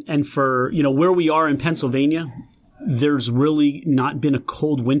 Yeah, and for where we are in Pennsylvania, Pennsylvania, there's really not been a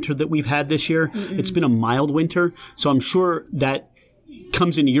cold winter that we've had this year. It's been a mild winter. So I'm sure that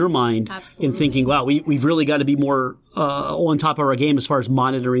comes into your mind in thinking, wow, we've really got to be more on top of our game as far as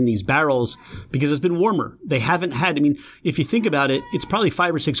monitoring these barrels because it's been warmer. They haven't had, I mean, if you think about it, it's probably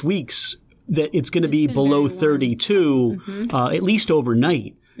 5 or 6 weeks that it's going to be below 32, at least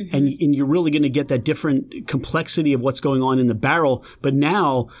overnight. And you're really going to get that different complexity of what's going on in the barrel. But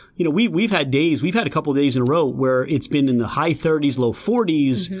now, you know, we've had a couple of days in a row where it's been in the high 30s, low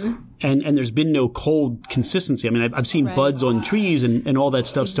 40s, and there's been no cold consistency. I mean, I've seen buds on trees and all that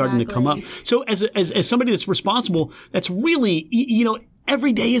stuff starting to come up. So as somebody that's responsible, that's really, you know,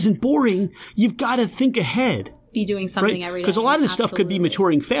 every day isn't boring. You've got to think ahead. Be doing something every day. Because a lot of this stuff could be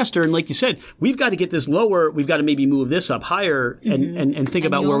maturing faster. And like you said, we've got to get this lower. We've got to maybe move this up higher and think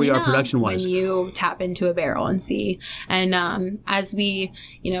about where we are production-wise. When you tap into a barrel and see. And as we,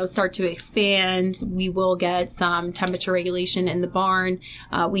 you know, start to expand, we will get some temperature regulation in the barn.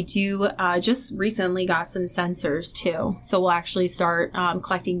 We do just recently got some sensors too. So we'll actually start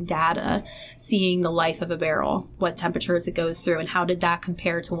collecting data, seeing the life of a barrel, what temperatures it goes through, and how did that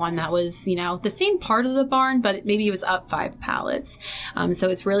compare to one that was, you know, the same part of the barn, but maybe it was up 5 pallets. So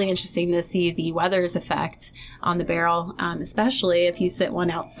it's really interesting to see the weather's effect on the barrel, especially if you sit one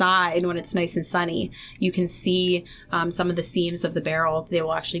outside when it's nice and sunny. You can see some of the seams of the barrel. They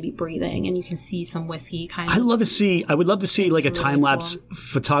will actually be breathing, and you can see some whiskey kind of. I would love to see like a time-lapse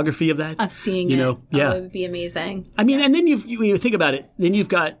photography of that. Of seeing it. Yeah. It would be amazing. I mean, and then when you think about it, then you've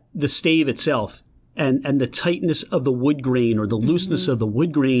got the stave itself. And the tightness of the wood grain or the looseness of the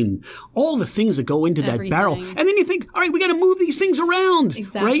wood grain, all the things that go into that barrel. And then you think, all right, we got to move these things around.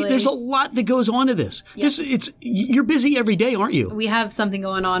 Right? There's a lot that goes on to this. Yep. You're busy every day, aren't you? We have something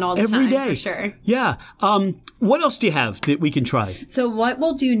going on all the time. Every day. For sure. Yeah. What else do you have that we can try? So what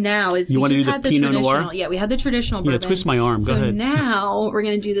we'll do now is we just had the Pinot Noir? Yeah, we had the traditional bourbon. Yeah, twist my arm. Go ahead. So now we're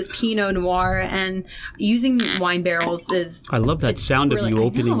going to do this Pinot Noir, and using wine barrels is... I love that sound of you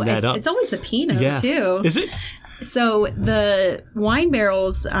opening that up. It's always the Pinot, too. Is it? So the wine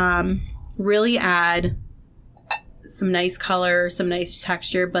barrels really add some nice color, some nice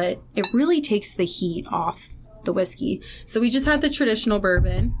texture, but it really takes the heat off the whiskey. So we just had the traditional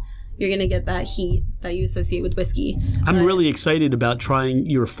bourbon. You're going to get that heat that you associate with whiskey. I'm really excited about trying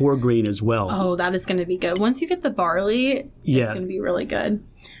your 4-grain as well. Oh, that is going to be good. Once you get the barley, it's going to be really good.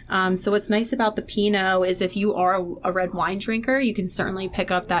 So what's nice about the Pinot is if you are a red wine drinker, you can certainly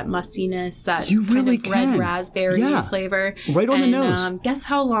pick up that mustiness, that red raspberry flavor. Right on the nose. Guess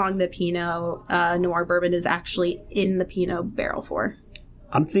how long the Pinot Noir bourbon is actually in the Pinot barrel for?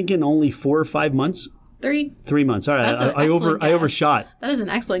 I'm thinking only 4 or 5 months. 3 months. All right. I overshot. That is an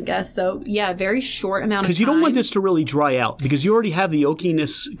excellent guess. So, yeah, very short amount of time. Because you don't want this to really dry out because you already have the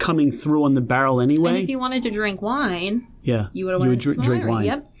oakiness coming through on the barrel anyway. And if you wanted to drink wine, you would drink wine.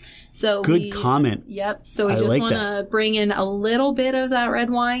 Yep. So good comment. Yep. So we just want to bring in a little bit of that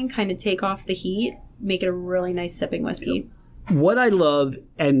red wine, kind of take off the heat, make it a really nice sipping whiskey. What I love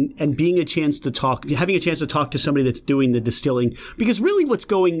and having a chance to talk to somebody that's doing the distilling, because really what's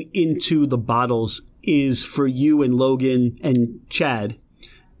going into the bottles is for you and Logan and Chad,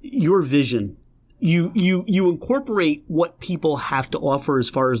 your vision. You incorporate what people have to offer as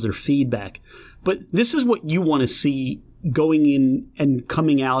far as their feedback, but this is what you want to see going in and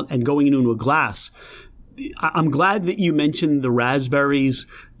coming out and going into a glass. I'm glad that you mentioned the raspberries,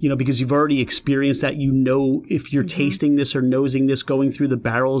 because you've already experienced that. If you're tasting this or nosing this going through the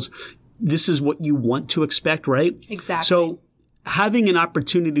barrels, this is what you want to expect, right? Exactly. So having an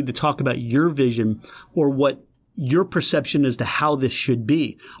opportunity to talk about your vision or what your perception as to how this should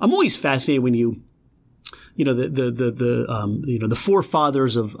be. I'm always fascinated when the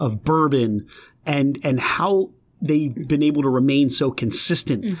forefathers of bourbon and how they've been able to remain so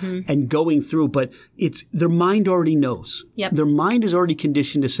consistent and going through, but their mind already knows. Yep. Their mind is already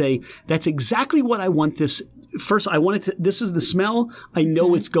conditioned to say, that's exactly what I want this. First, I want it to, this is the smell. I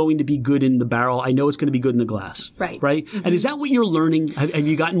know it's going to be good in the barrel. I know it's going to be good in the glass. Right. Right. Mm-hmm. And is that what you're learning? Have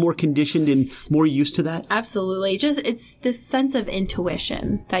you gotten more conditioned and more used to that? Absolutely. It's this sense of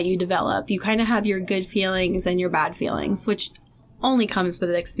intuition that you develop. You kind of have your good feelings and your bad feelings, which only comes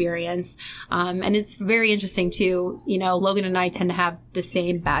with experience. And it's very interesting too. Logan and I tend to have the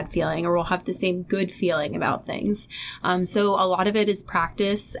same bad feeling, or we'll have the same good feeling about things. So a lot of it is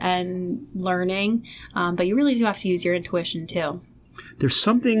practice and learning. But you really do have to use your intuition too. There's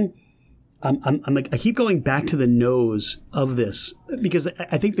something, I keep going back to the nose of this because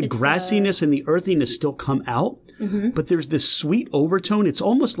I think the grassiness and the earthiness still come out, but there's this sweet overtone. It's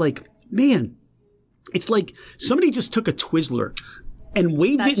almost like, man, it's like somebody just took a Twizzler and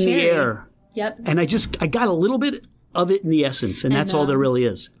waved it in the air Yep. And I got a little bit of it in the essence, and that's all there really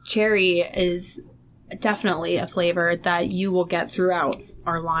is. Cherry is definitely a flavor that you will get throughout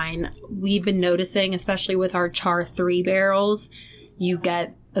our line. We've been noticing, especially with our Char 3 barrels, you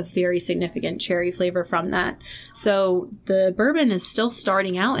get a very significant cherry flavor from that. So the bourbon is still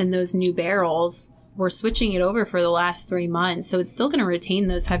starting out in those new barrels. We're switching it over for the last 3 months, so it's still going to retain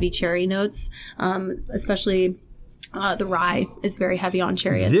those heavy cherry notes, especially the rye is very heavy on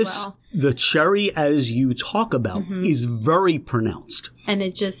cherry as well. The cherry, as you talk about, is very pronounced. And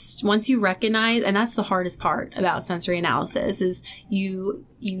it just, once you recognize, and that's the hardest part about sensory analysis, is you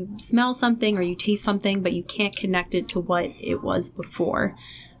smell something or you taste something, but you can't connect it to what it was before.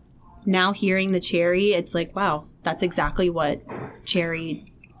 Now hearing the cherry, it's like, wow, that's exactly what cherry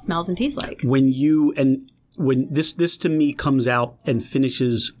smells and tastes like. When this to me comes out and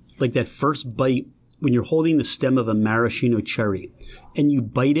finishes like that first bite, when you're holding the stem of a maraschino cherry and you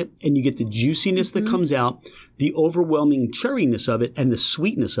bite it and you get the juiciness that comes out, the overwhelming cherryness of it and the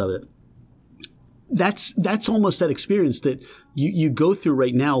sweetness of it. That's almost that experience that you go through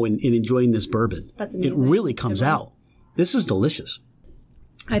right now in enjoying this bourbon. That's amazing. It really comes out. This is delicious.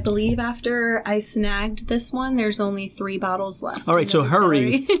 I believe after I snagged this one, there's only 3 bottles left. All right, so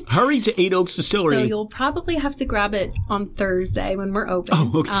hurry to Eight Oaks Distillery. So you'll probably have to grab it on Thursday when we're open.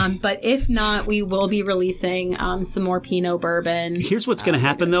 Oh, okay. But if not, we will be releasing some more Pinot Bourbon. Here's what's going to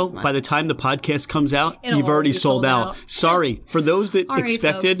happen, though. By the time the podcast comes out, you've already sold out. Sorry. For those that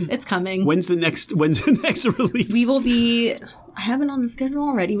expected, folks, it's coming. When's the next release? We will be... I have it on the schedule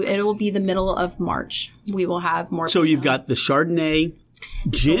already. It will be the middle of March. We will have more. So Pinot. You've got the Chardonnay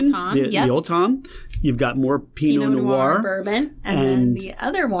gin, the Old Tom. You've got more Pinot Noir bourbon, and then the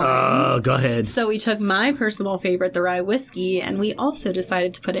other one. Go ahead. So we took my personal favorite, the rye whiskey, and we also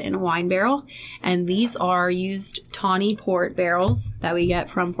decided to put it in a wine barrel. And these are used tawny port barrels that we get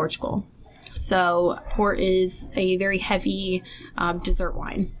from Portugal. So port is a very heavy dessert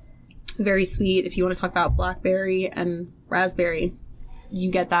wine. Very sweet. If you want to talk about blackberry and raspberry, you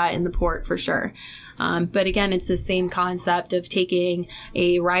get that in the port for sure. But again, it's the same concept of taking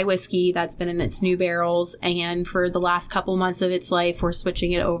a rye whiskey that's been in its new barrels, and for the last couple months of its life, we're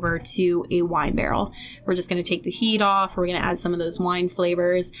switching it over to a wine barrel. We're just going to take the heat off. We're going to add some of those wine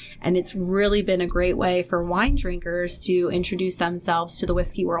flavors, and it's really been a great way for wine drinkers to introduce themselves to the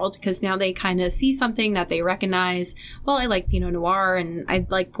whiskey world, because now they kind of see something that they recognize. Well, I like Pinot Noir and I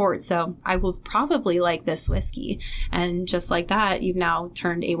like port, so I will probably like this whiskey. And just like that, you've now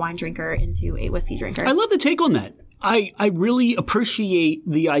turned a wine drinker into a whiskey drinker. I love the take on that. I really appreciate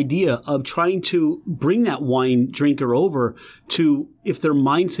the idea of trying to bring that wine drinker over to, if their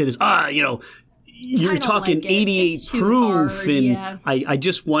mindset is, you're talking like 88 proof hard, and I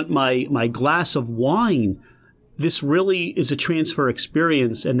just want my glass of wine. This really is a transfer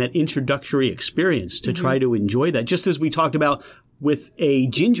experience and that introductory experience to try to enjoy that. Just as we talked about with a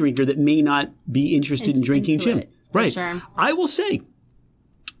gin drinker that may not be interested in drinking gin. Right. Sure. I will say,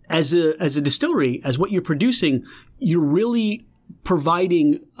 as a distillery, as what you're producing, you're really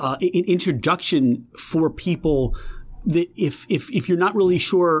providing an introduction for people that if you're not really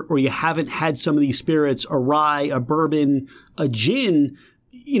sure or you haven't had some of these spirits, a rye, a bourbon, a gin,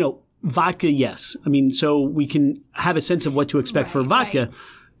 vodka, yes. I mean, so we can have a sense of what to expect for vodka. Right.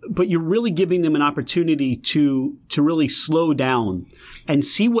 But you're really giving them an opportunity to really slow down and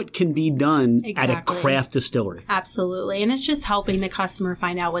see what can be done at a craft distillery. Absolutely. And it's just helping the customer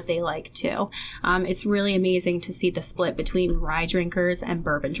find out what they like too. It's really amazing to see the split between rye drinkers and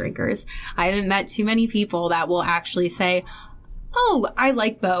bourbon drinkers. I haven't met too many people that will actually say, oh, I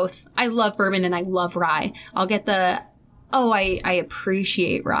like both. I love bourbon and I love rye. I'll get I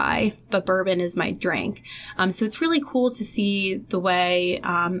appreciate rye, but bourbon is my drink. So it's really cool to see the way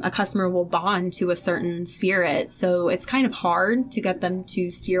a customer will bond to a certain spirit. So it's kind of hard to get them to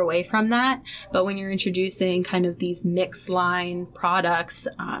steer away from that. But when you're introducing kind of these mixed line products,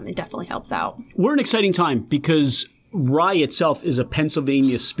 it definitely helps out. We're in an exciting time because rye itself is a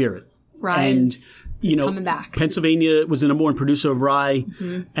Pennsylvania spirit. Rye is coming back. Pennsylvania was the number one producer of rye,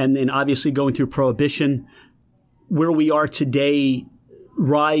 and then obviously going through Prohibition. Where we are today,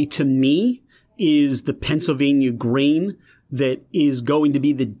 rye to me is the Pennsylvania grain that is going to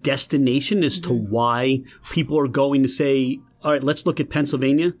be the destination as to why people are going to say, all right, let's look at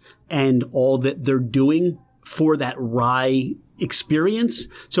Pennsylvania and all that they're doing for that rye experience.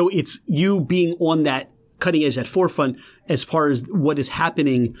 So it's you being on that cutting edge, at forefront as far as what is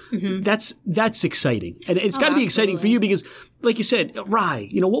happening. That's exciting. And it's got to be exciting for you because, like you said, rye,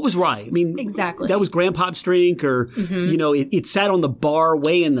 what was rye? I mean, exactly. That was grandpa's drink or, it sat on the bar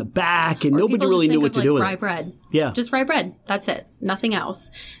way in the back and nobody really knew what to do with rye it. Bread. Yeah. Just rye bread. That's it. Nothing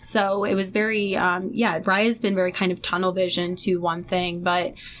else. So it was very, rye has been very kind of tunnel vision to one thing.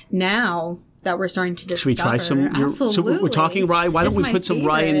 But now that we're starting to discover. Should we try some? Absolutely. So we're talking rye. Why don't we put some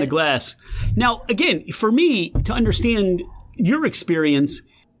rye in the glass? Now, again, for me, to understand your experience,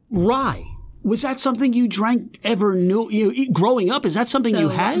 rye, was that something you drank ever knew? Growing up, is that something you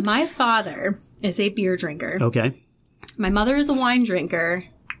had? My father is a beer drinker. Okay. My mother is a wine drinker.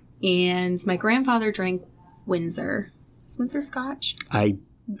 And my grandfather drank Windsor. Is Windsor Scotch?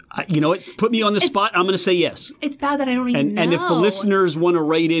 You know what? Put me on the spot. I'm going to say yes. It's bad that I don't even know. And if the listeners want to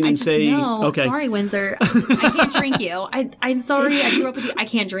write in and say, okay. Sorry, Windsor. I can't drink you. I'm sorry. I grew up with you. I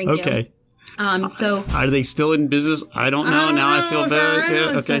can't drink you. Okay. So are they still in business? I don't know. Now I feel bad.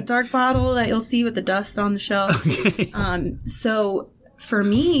 Yeah, it's a dark bottle that you'll see with the dust on the shelf. Okay. So for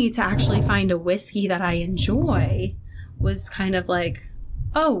me to actually find a whiskey that I enjoy was kind of like,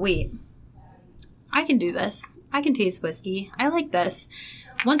 oh, wait, I can do this. I can taste whiskey. I like this.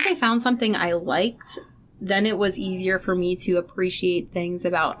 Once I found something I liked, then it was easier for me to appreciate things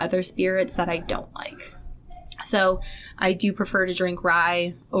about other spirits that I don't like. So I do prefer to drink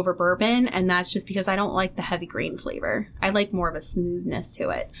rye over bourbon, and that's just because I don't like the heavy grain flavor. I like more of a smoothness to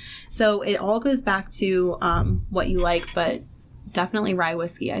it. So it all goes back to what you like, but definitely rye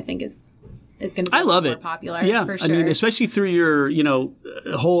whiskey, I think, is going to be more popular. Yeah, for sure. I mean, especially through your,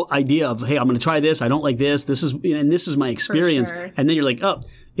 whole idea of, hey, I'm going to try this. I don't like this. This is my experience. Sure. And then you're like, oh,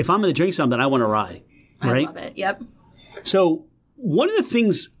 if I'm going to drink something, I want a rye. Right? I love it. Yep. So one of the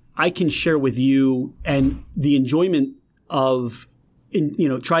things I can share with you and the enjoyment of,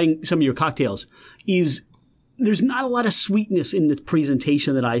 trying some of your cocktails is there's not a lot of sweetness in the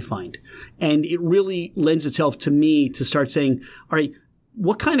presentation that I find. And it really lends itself to me to start saying, all right,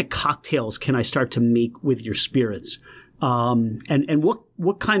 what kind of cocktails can I start to make with your spirits? And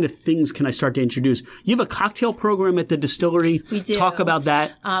what kind of things can I start to introduce? You have a cocktail program at the distillery. We do. Talk about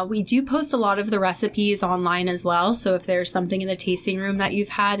that. We do post a lot of the recipes online as well. So if there's something in the tasting room that you've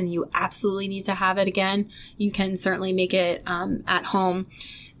had and you absolutely need to have it again, you can certainly make it at home.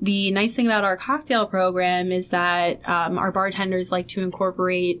 The nice thing about our cocktail program is that our bartenders like to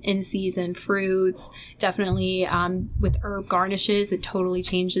incorporate in-season fruits. Definitely with herb garnishes, it totally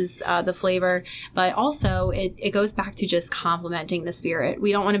changes the flavor. But also, it goes back to just complementing the spirit.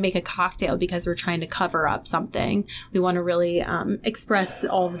 We don't want to make a cocktail because we're trying to cover up something. We want to really express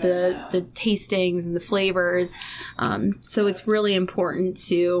all of the tastings and the flavors. So it's really important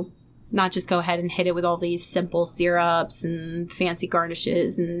to not just go ahead and hit it with all these simple syrups and fancy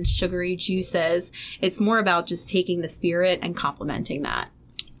garnishes and sugary juices. It's more about just taking the spirit and complementing that.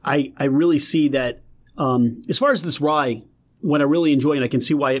 I really see that as far as this rye, what I really enjoy, and I can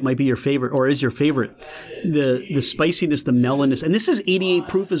see why it might be your favorite or is your favorite, the spiciness, the mellowness. And this is 88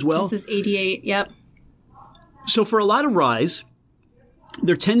 proof as well? This is 88, yep. So for a lot of ryes,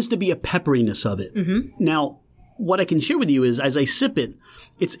 there tends to be a pepperiness of it. Mm-hmm. Now, what I can share with you is as I sip it,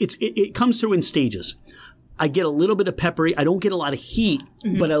 it comes through in stages. I get a little bit of peppery. I don't get a lot of heat,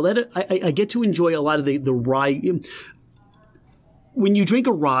 but I get to enjoy a lot of the rye. When you drink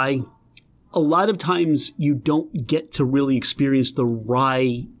a rye, a lot of times you don't get to really experience the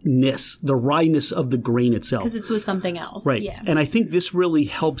ryeness of the grain itself. Because it's with something else. Right. Yeah. And I think this really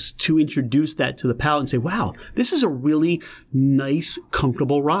helps to introduce that to the palate and say, wow, this is a really nice,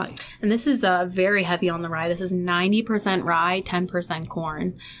 comfortable rye. And this is very heavy on the rye. This is 90% rye, 10%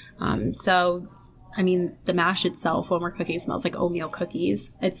 corn. So, I mean, the mash itself when we're cooking smells like oatmeal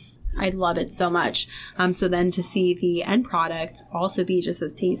cookies. I love it so much. So then to see the end product also be just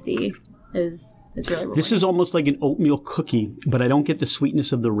as tasty it's really rewarding. This is almost like an oatmeal cookie, but I don't get the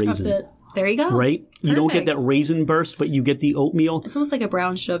sweetness of the raisin. There you go. Right? Perfect. You don't get that raisin burst, but you get the oatmeal. It's almost like a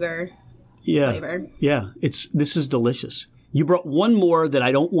brown sugar flavor. Yeah. This is delicious. You brought one more that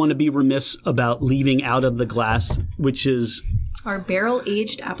I don't want to be remiss about leaving out of the glass, which is our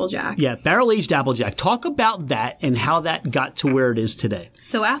barrel-aged Applejack. Yeah, barrel-aged Applejack. Talk about that and how that got to where it is today.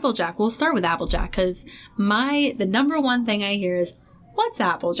 So Applejack, we'll start with Applejack because the number one thing I hear is, what's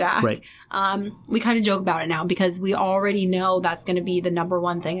Applejack? Right. We kind of joke about it now because we already know that's going to be the number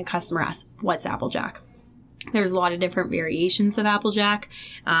one thing a customer asks. What's Applejack? There's a lot of different variations of Applejack,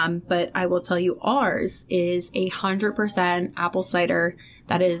 but I will tell you ours is 100% apple cider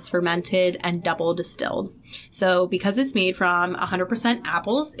that is fermented and double distilled. So because it's made from 100%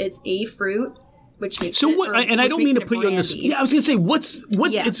 apples, it's a fruit which makes so it, what? And I don't mean to put you on this. Yeah, I was going to say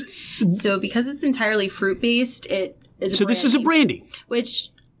what? Yeah. So because it's entirely fruit based, it is. So this is a brandy, which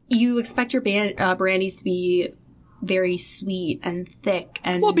you expect your brandies to be very sweet and thick,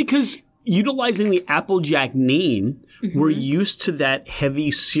 and because utilizing the Applejack name, we're used to that heavy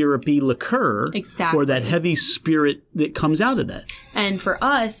syrupy liqueur, or that heavy spirit that comes out of that. And for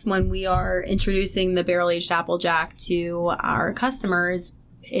us, when we are introducing the barrel-aged Applejack to our customers,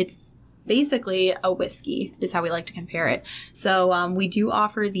 it's basically a whiskey is how we like to compare it. So we do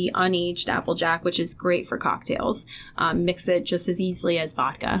offer the unaged Applejack, which is great for cocktails. Mix it just as easily as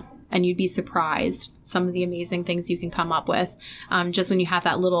vodka. And you'd be surprised some of the amazing things you can come up with just when you have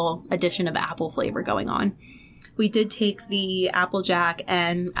that little addition of apple flavor going on. We did take the Applejack,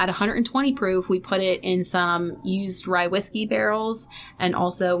 and at 120 proof, we put it in some used rye whiskey barrels. And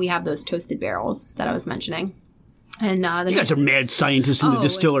also we have those toasted barrels that I was mentioning. And you guys are mad scientists in the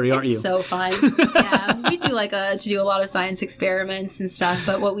distillery, aren't you? It's so fun. Yeah, we do like to do a lot of science experiments and stuff.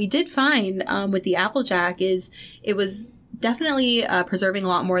 But what we did find with the Applejack is it was definitely preserving a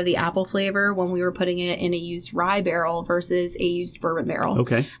lot more of the apple flavor when we were putting it in a used rye barrel versus a used bourbon barrel.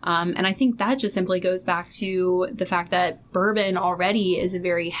 Okay. And I think that just simply goes back to the fact that bourbon already is a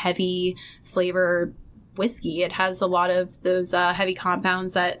very heavy flavor whiskey. It has a lot of those heavy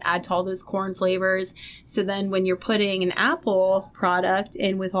compounds that add to all those corn flavors. So then when you're putting an apple product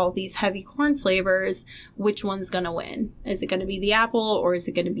in with all these heavy corn flavors, which one's going to win? Is it going to be the apple, or is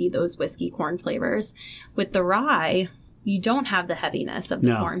it going to be those whiskey corn flavors? With the rye, you don't have the heaviness of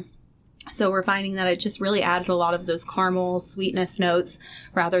the corn. So we're finding that it just really added a lot of those caramel sweetness notes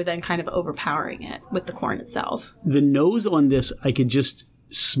rather than kind of overpowering it with the corn itself. The nose on this, I could just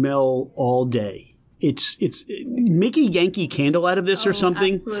smell all day. It's make a Yankee Candle out of this or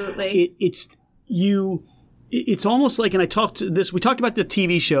something. Absolutely. It's almost like, and we talked about the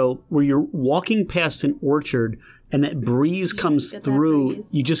TV show where you're walking past an orchard and that breeze comes through.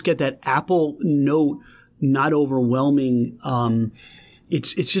 You just get that apple note, not overwhelming.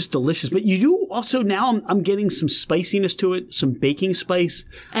 It's just delicious. But you do also, now I'm getting some spiciness to it, some baking spice.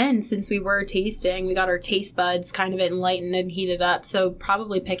 And since we were tasting, we got our taste buds kind of enlightened and heated up. So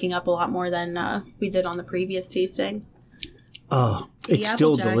probably picking up a lot more than we did on the previous tasting. Oh, it's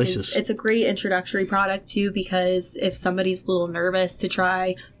still delicious. It's a great introductory product too, because if somebody's a little nervous to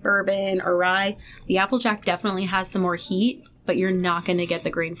try bourbon or rye, the Applejack definitely has some more heat, but you're not going to get the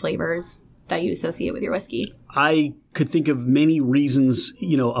grain flavors that you associate with your whiskey. I could think of many reasons,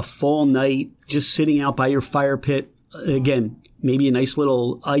 a fall night, just sitting out by your fire pit. Again, maybe a nice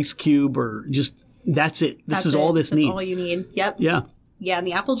little ice cube, or just, that's it. This is all this needs. That's all you need. Yep. Yeah. Yeah, and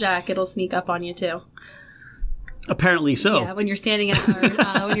the Applejack, it'll sneak up on you too. Apparently so. Yeah, when you're standing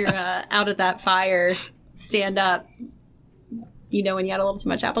when you're out at that fire, stand up. When you had a little too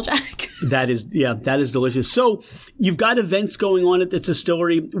much Applejack. That is delicious. So you've got events going on at the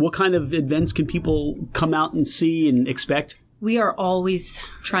distillery. What kind of events can people come out and see and expect? We are always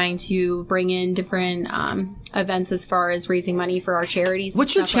trying to bring in different events as far as raising money for our charities.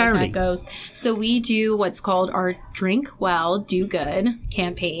 What's your charity? So we do what's called our Drink Well, Do Good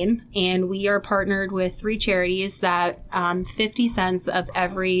campaign. And we are partnered with 3 charities that 50 cents of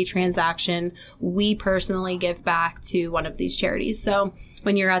every transaction we personally give back to one of these charities. So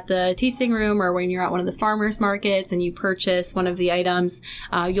when you're at the tasting room or when you're at one of the farmers markets and you purchase one of the items,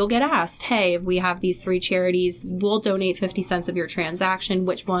 you'll get asked, hey, we have these 3 charities. We'll donate 50 cents of your transaction.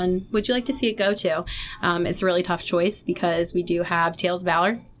 Which one would you like to see it go to? It's a really tough choice because we do have Tales of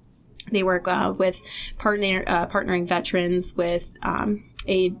Valor. They work with partnering veterans with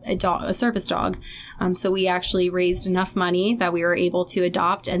a service dog. So we actually raised enough money that we were able to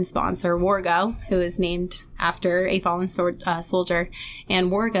adopt and sponsor Wargo, who is named after a fallen soldier.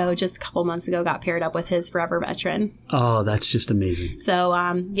 And Wargo just a couple months ago got paired up with his forever veteran. Oh, that's just amazing. So,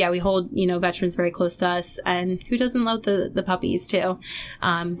 we hold, veterans very close to us. And who doesn't love the puppies, too?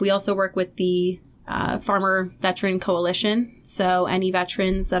 We also work with the Farmer Veteran Coalition. So any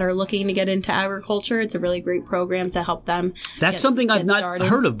veterans that are looking to get into agriculture, it's a really great program to help them. That's something I've not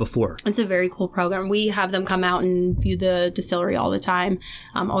heard of before. It's a very cool program. We have them come out and view the distillery all the time.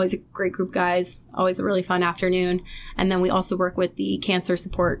 Always a great group of guys, always a really fun afternoon. And then we also work with the cancer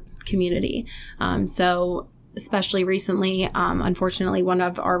support community. So especially recently, unfortunately, one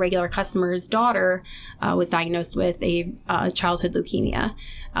of our regular customers' daughter was diagnosed with a childhood leukemia.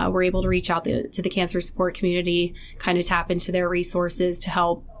 We're able to reach out to the cancer support community, kind of tap into their resources to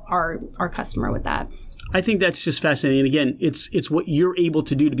help our customer with that. I think that's just fascinating. And again, it's what you're able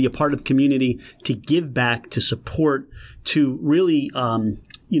to do to be a part of community, to give back, to support, to really,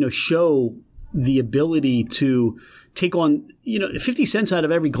 show the ability to take on, 50 cents out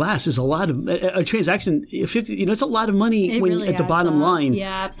of every glass is a lot of a transaction. 50, it's a lot of money really at the bottom line.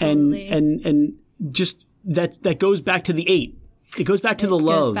 Yeah, absolutely. And just that goes back to the 8. It goes back to the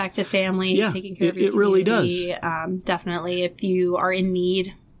love. It goes back to family, taking care of your community. It really does. Definitely, if you are in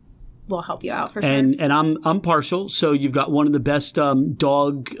need, we'll help you out for sure. And I'm partial, so you've got one of the best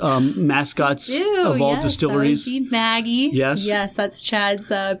dog mascots of all distilleries. That would be Maggie. Yes, that's Chad's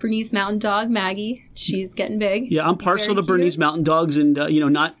Bernese Mountain Dog, Maggie. She's getting big. Yeah, I'm partial to Bernese Mountain Dogs, and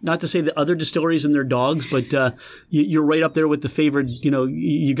not to say the other distilleries and their dogs, but you're right up there with the favored.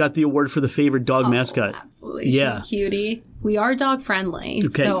 You got the award for the favorite dog mascot. Absolutely, she's a cutie. We are dog friendly.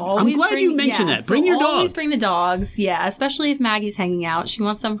 Okay. So always I'm glad you mentioned that. Bring your dog. Always bring the dogs. Yeah, especially if Maggie's hanging out. She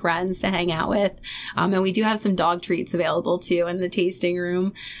wants some friends to hang out with. And we do have some dog treats available too in the tasting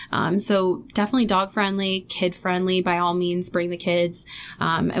room. So definitely dog friendly, kid friendly. By all means, bring the kids.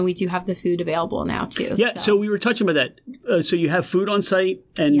 And we do have the food available now too. Yeah. So we were touching about that. So you have food on site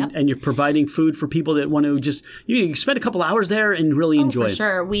and you're providing food for people that want to just, you spend a couple hours there and really enjoy it. For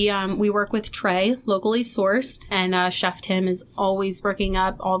sure. We work with Trey, locally sourced, and Chef Tim is always working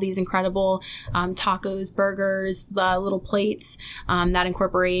up all these incredible tacos, burgers, the little plates that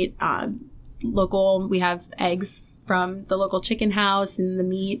incorporate local. We have eggs from the local chicken house, and the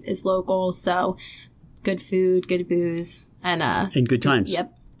meat is local. So good food, good booze, and good times.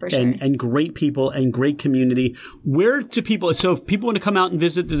 Yep. For sure. And great people and great community. Where do people, so if people want to come out and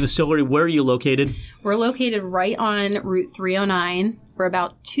visit the distillery, where are you located? We're located right on Route 309. We're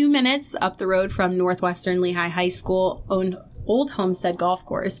about 2 minutes up the road from Northwestern Lehigh High School, owned Old Homestead Golf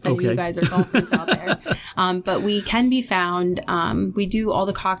Course. If any of you guys are golfers out there. But we can be found. We do all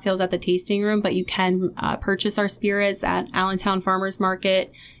the cocktails at the tasting room, but you can purchase our spirits at Allentown Farmers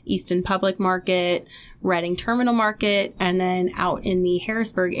Market, Easton Public Market, Reading Terminal Market, and then out in the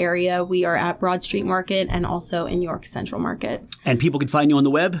Harrisburg area, we are at Broad Street Market and also in York Central Market. And people can find you on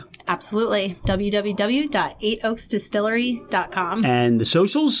the web? Absolutely. www.8oaksdistillery.com. And the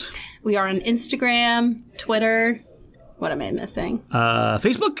socials? We are on Instagram, Twitter. What am I missing?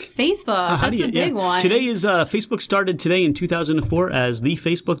 Facebook? Facebook. That's the big one. Today is, Facebook started today in 2004 as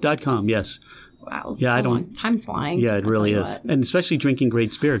thefacebook.com. Yes. Wow. Yeah, time's flying. Yeah, it really is. And especially drinking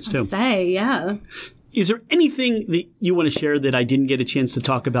great spirits, too. Yeah. Is there anything that you want to share that I didn't get a chance to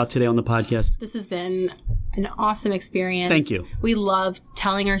talk about today on the podcast? This has been an awesome experience. Thank you. We love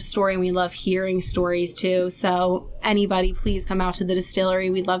telling our story, and we love hearing stories, too. So anybody, please come out to the distillery.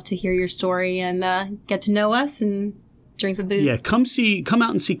 We'd love to hear your story and get to know us and drink some booze. Yeah, come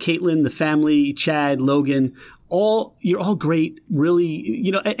out and see Caitlin, the family, Chad, Logan. You're all great, really,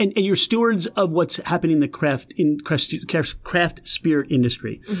 and you're stewards of what's happening in the craft spirit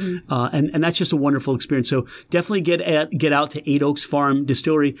industry. Mm-hmm. And that's just a wonderful experience. So definitely get out to 8 Oaks Farm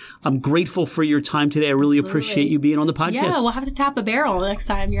Distillery. I'm grateful for your time today. I really appreciate you being on the podcast. Yeah, we'll have to tap a barrel next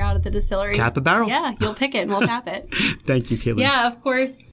time you're out at the distillery. Tap a barrel? Yeah, you'll pick it and we'll tap it. Thank you, Caitlin. Yeah, of course.